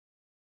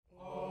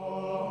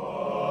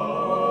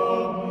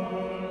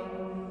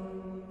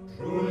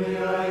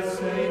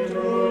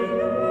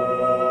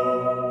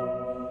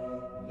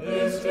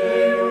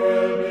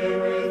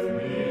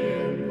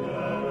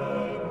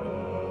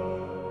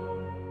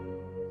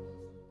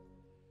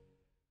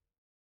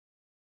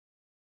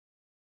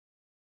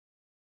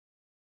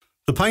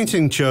The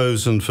painting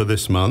chosen for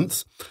this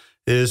month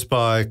is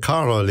by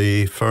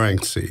Karoly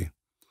Ferenczy,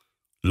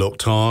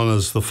 looked on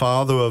as the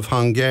father of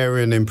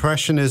Hungarian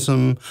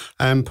Impressionism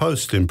and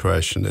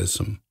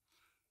Post-Impressionism.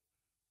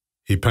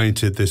 He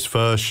painted this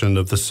version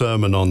of the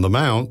Sermon on the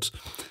Mount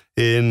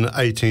in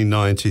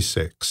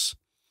 1896,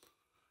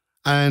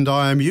 and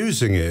I am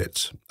using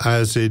it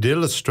as it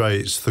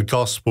illustrates the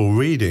Gospel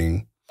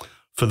reading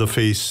for the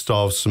feast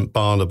of St.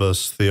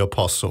 Barnabas the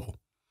Apostle,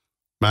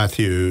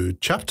 Matthew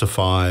chapter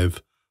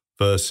 5,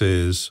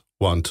 verses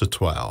 1 to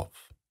 12.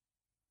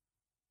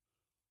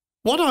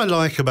 What I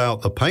like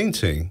about the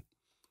painting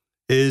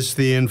is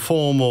the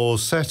informal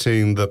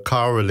setting that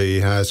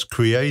Karoly has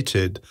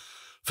created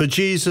for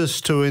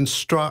Jesus to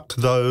instruct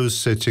those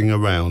sitting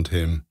around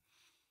him,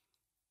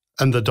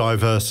 and the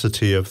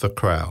diversity of the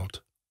crowd,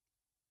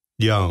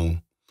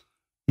 young,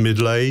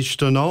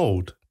 middle-aged and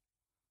old,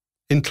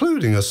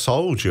 including a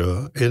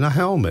soldier in a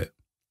helmet.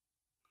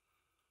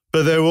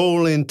 But they're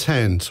all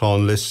intent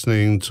on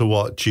listening to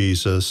what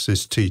Jesus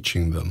is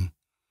teaching them,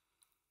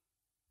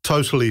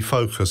 totally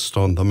focused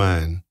on the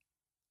man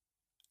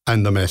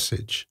and the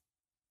message.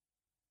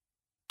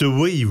 Do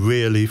we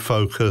really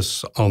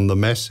focus on the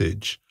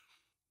message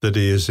that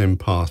he is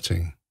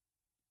imparting?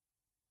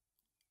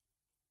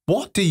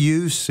 What do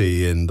you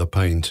see in the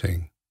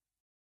painting?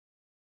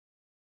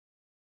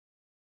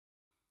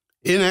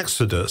 In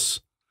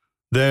Exodus,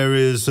 there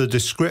is a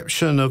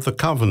description of the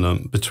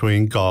covenant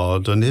between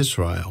God and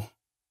Israel.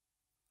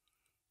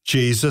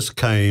 Jesus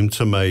came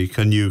to make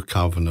a new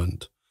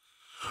covenant,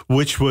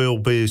 which will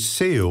be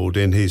sealed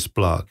in his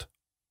blood,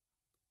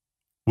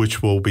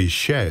 which will be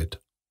shed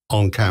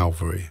on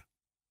Calvary.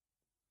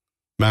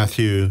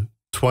 Matthew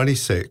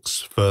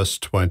 26, verse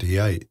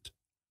 28.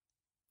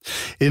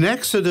 In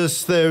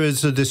Exodus, there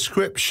is a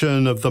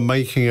description of the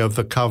making of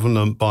the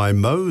covenant by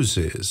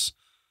Moses,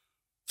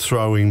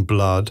 throwing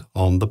blood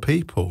on the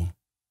people.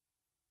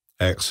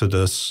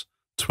 Exodus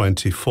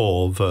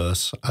 24,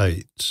 verse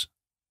 8.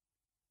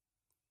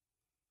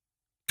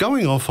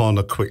 Going off on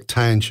a quick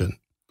tangent,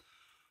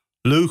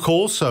 Luke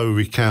also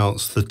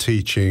recounts the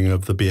teaching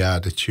of the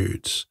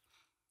Beatitudes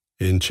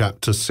in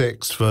chapter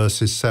 6,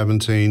 verses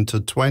 17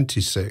 to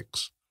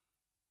 26.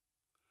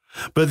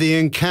 But the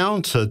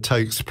encounter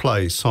takes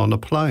place on a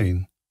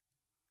plain.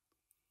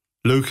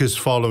 Luke is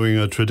following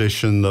a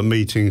tradition that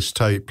meetings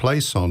take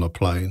place on a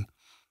plain,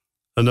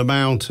 and a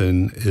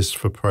mountain is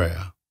for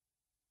prayer.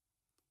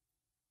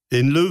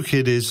 In Luke,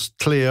 it is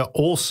clear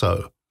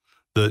also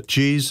that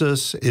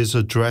Jesus is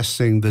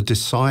addressing the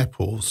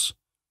disciples,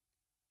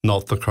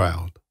 not the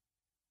crowd.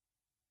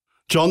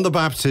 John the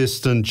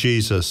Baptist and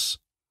Jesus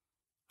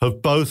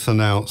have both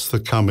announced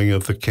the coming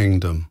of the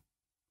kingdom,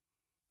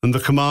 and the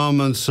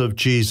commandments of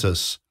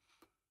Jesus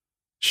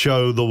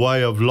show the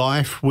way of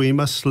life we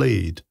must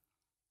lead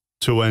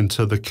to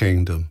enter the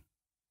kingdom.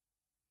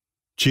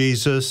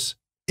 Jesus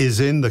is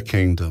in the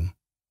kingdom,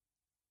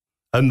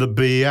 and the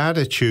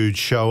Beatitudes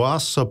show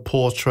us a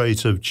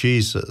portrait of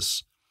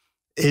Jesus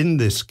in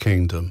this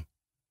kingdom,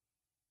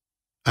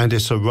 and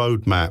it's a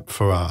roadmap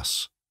for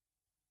us.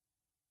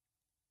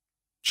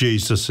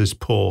 Jesus is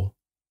poor.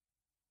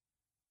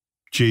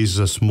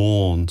 Jesus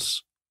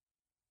mourns.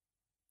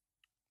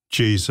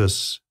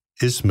 Jesus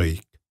is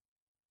meek.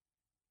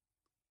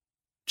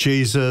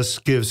 Jesus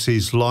gives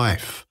his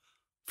life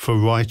for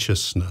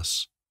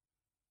righteousness.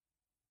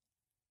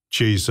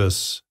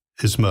 Jesus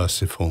is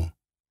merciful.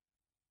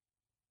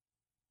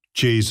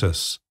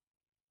 Jesus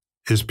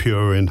is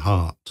pure in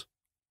heart.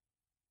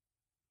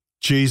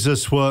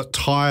 Jesus worked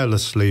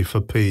tirelessly for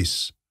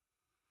peace,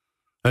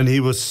 and he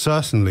was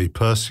certainly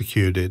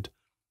persecuted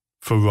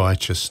for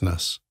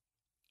righteousness.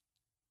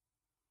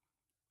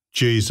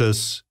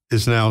 Jesus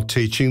is now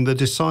teaching the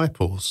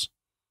disciples,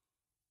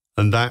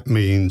 and that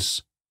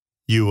means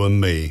you and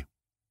me.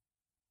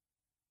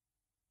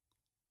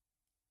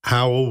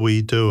 How are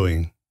we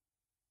doing?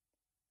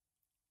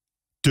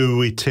 Do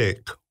we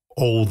tick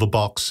all the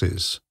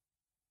boxes?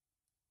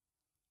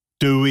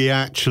 Do we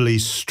actually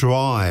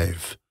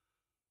strive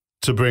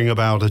to bring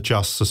about a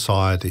just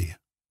society?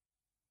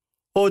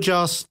 Or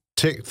just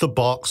tick the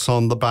box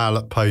on the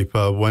ballot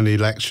paper when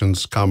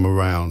elections come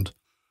around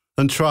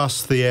and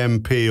trust the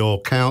MP or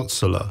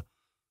councillor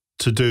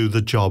to do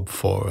the job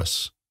for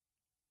us?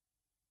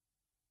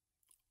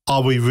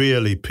 Are we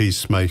really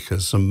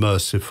peacemakers and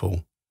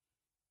merciful?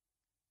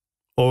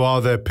 Or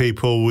are there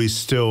people we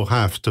still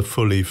have to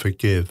fully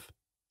forgive?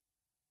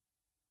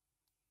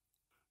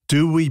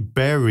 Do we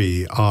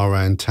bury our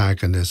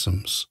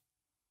antagonisms,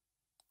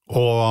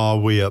 or are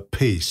we at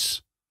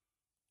peace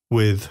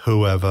with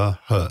whoever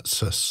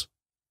hurts us?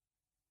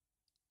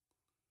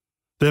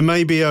 There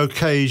may be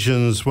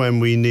occasions when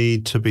we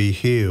need to be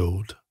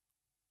healed.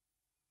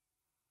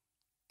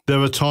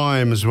 There are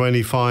times when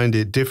we find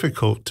it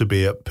difficult to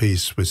be at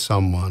peace with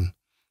someone,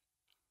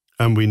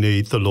 and we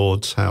need the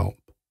Lord's help.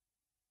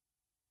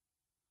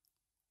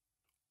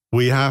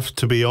 We have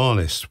to be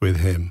honest with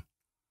him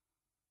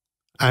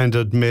and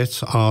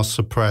admit our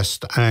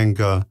suppressed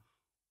anger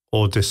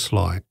or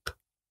dislike.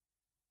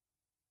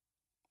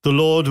 The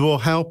Lord will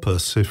help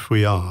us if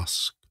we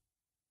ask.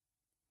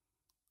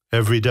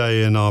 Every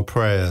day in our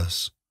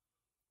prayers,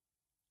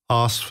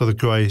 ask for the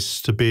grace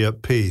to be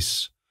at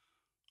peace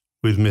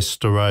with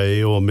Mr.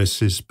 A or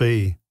Mrs.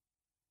 B.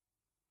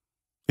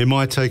 It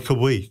might take a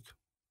week,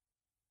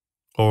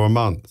 or a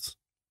month,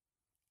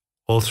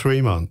 or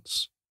 3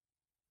 months.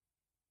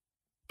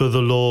 But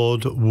the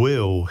Lord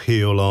will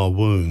heal our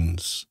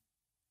wounds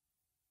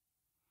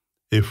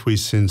if we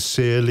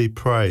sincerely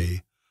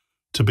pray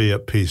to be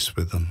at peace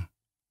with them.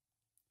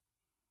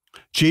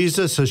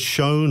 Jesus has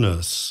shown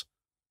us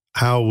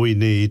how we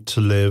need to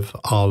live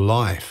our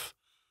life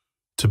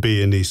to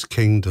be in his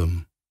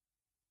kingdom.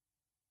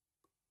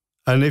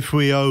 And if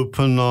we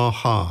open our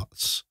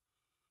hearts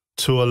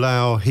to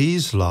allow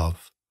his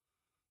love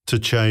to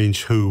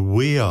change who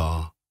we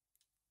are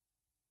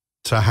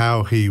to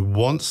how he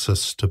wants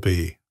us to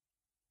be,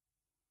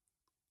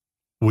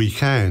 we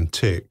can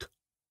tick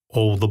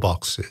all the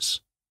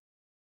boxes.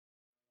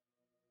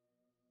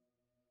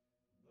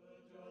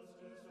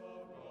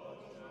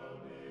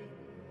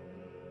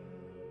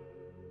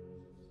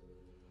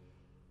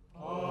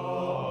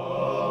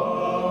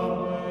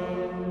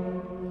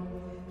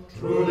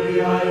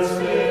 Truly I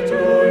say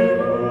to you,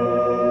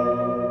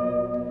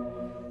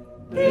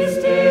 this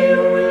day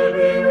you will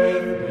be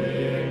with me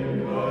in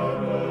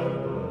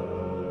paradise.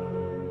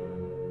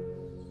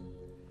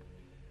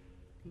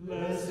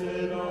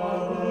 Blessed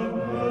are the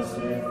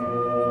merciful,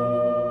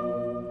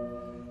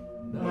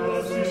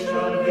 mercy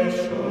shall be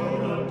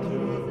shown unto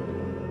them.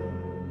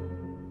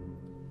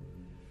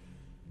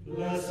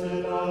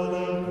 Blessed are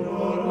the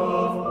pure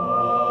of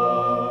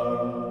heart,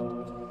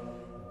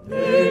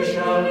 they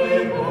shall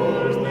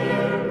behold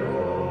their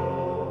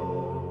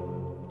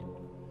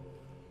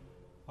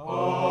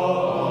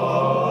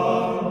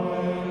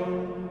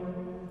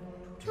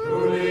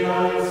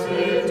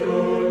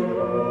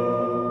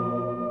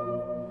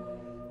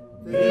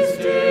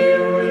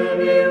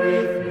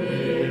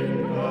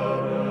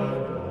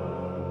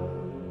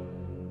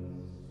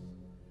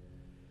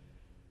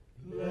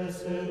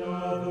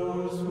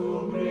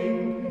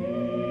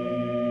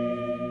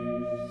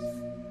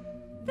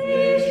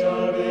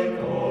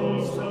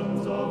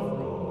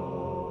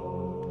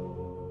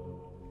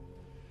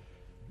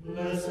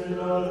Blessed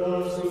are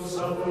those who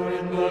suffer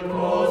in the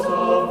cause of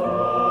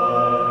God.